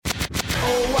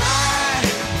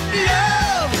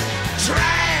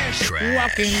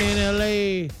walking in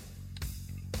L.A.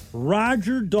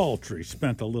 Roger Daltrey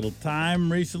spent a little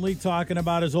time recently talking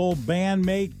about his old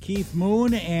bandmate Keith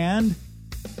Moon and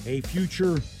a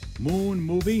future Moon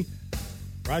movie.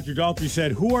 Roger Daltrey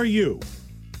said, "Who Are You?"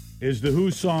 is the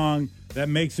Who song that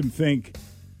makes him think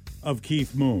of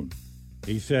Keith Moon.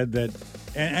 He said that,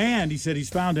 and he said he's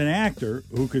found an actor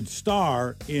who could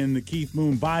star in the Keith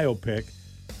Moon biopic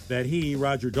that he,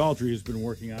 Roger Daltrey, has been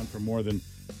working on for more than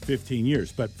 15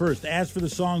 years. But first, as for the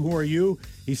song Who Are You,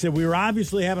 he said, we were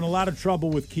obviously having a lot of trouble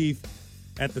with Keith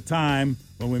at the time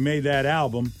when we made that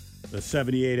album, the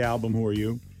 78 album, Who Are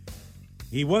You.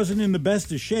 He wasn't in the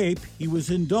best of shape. He was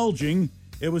indulging.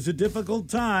 It was a difficult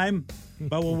time.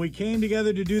 But when we came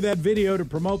together to do that video to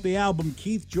promote the album,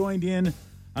 Keith joined in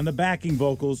on the backing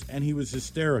vocals, and he was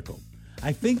hysterical.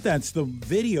 I think that's the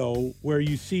video where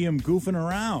you see him goofing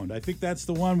around. I think that's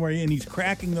the one where he's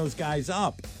cracking those guys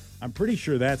up. I'm pretty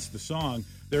sure that's the song.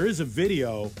 There is a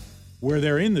video where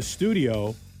they're in the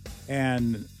studio,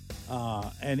 and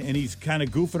he's kind of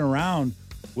goofing around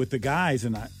with the guys,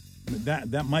 and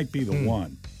that might be the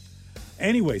one.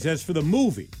 Anyways, as for the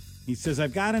movie, he says,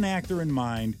 I've got an actor in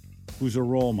mind who's a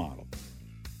role model.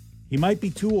 He might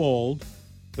be too old,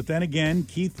 but then again,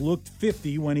 Keith looked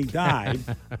 50 when he died.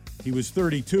 He was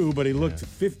 32, but he looked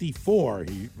 54,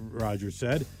 Roger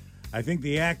said. I think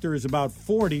the actor is about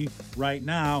 40 right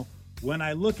now. When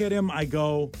I look at him, I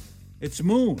go, it's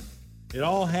Moon. It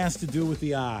all has to do with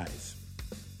the eyes.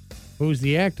 Who's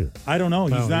the actor? I don't know.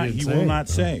 He will not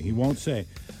say. Oh. He won't say.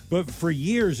 But for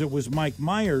years, it was Mike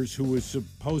Myers who was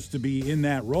supposed to be in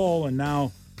that role, and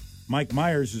now Mike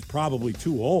Myers is probably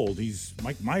too old.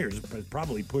 Mike Myers is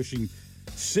probably pushing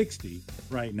 60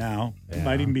 right now. Yeah. He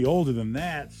might even be older than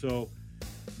that. So,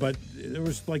 but there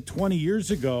was like 20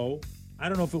 years ago, I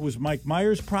don't know if it was Mike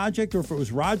Myers' project or if it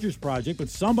was Roger's project, but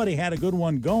somebody had a good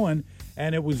one going,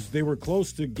 and they were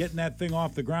close to getting that thing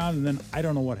off the ground, and then I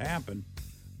don't know what happened.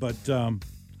 But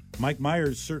Mike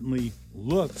Myers certainly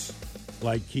looks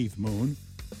like Keith Moon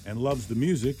and loves the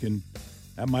music, and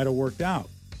that might have worked out.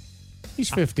 He's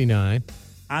 59.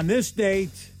 On this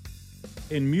date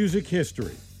in music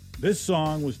history, this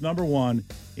song was number one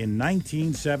in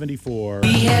 1974.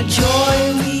 We had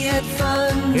joy, we had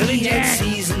fun, we had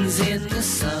seasons in the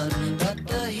sun, but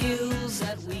the hills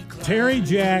that we climbed. Terry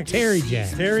Jacks,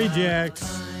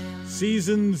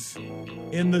 Seasons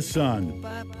in the Sun.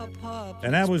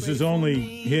 And that was his only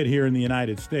hit here in the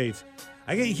United States.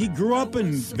 He grew up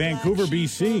in Vancouver,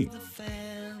 BC.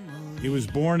 He was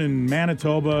born in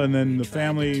Manitoba, and then the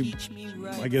family,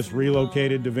 I guess,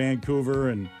 relocated to Vancouver,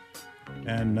 and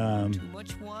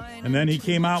then he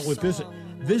came out with this.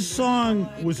 This song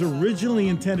was originally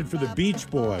intended for the Beach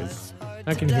Boys.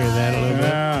 I can hear that a little bit.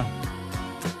 Yeah.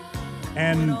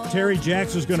 And Terry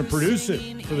Jacks was going to produce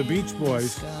it for the Beach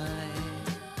Boys,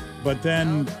 but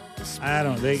then I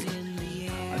don't know.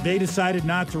 They decided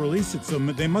not to release it, so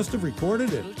they must have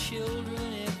recorded it.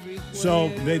 So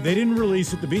they didn't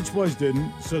release it. The Beach Boys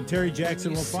didn't. So Terry Jacks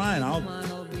said, "Well, fine,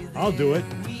 I'll do it,"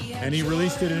 and he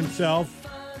released it himself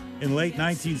in late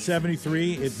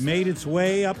 1973. It made its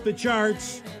way up the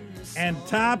charts and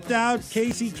topped out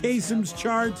Casey Kasem's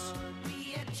charts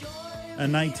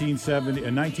in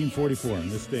 1944 in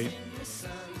this state.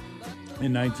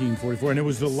 In 1944, and it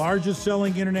was the largest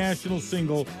selling international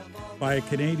single by a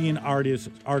Canadian artist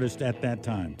at that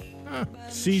time.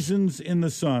 Seasons in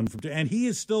the Sun. And he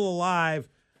is still alive.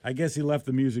 I guess he left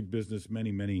the music business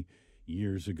many, many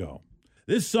years ago.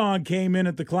 This song came in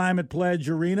at the Climate Pledge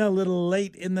Arena a little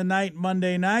late in the night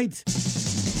Monday night.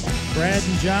 Brad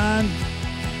and John,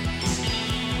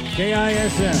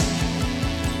 KISM.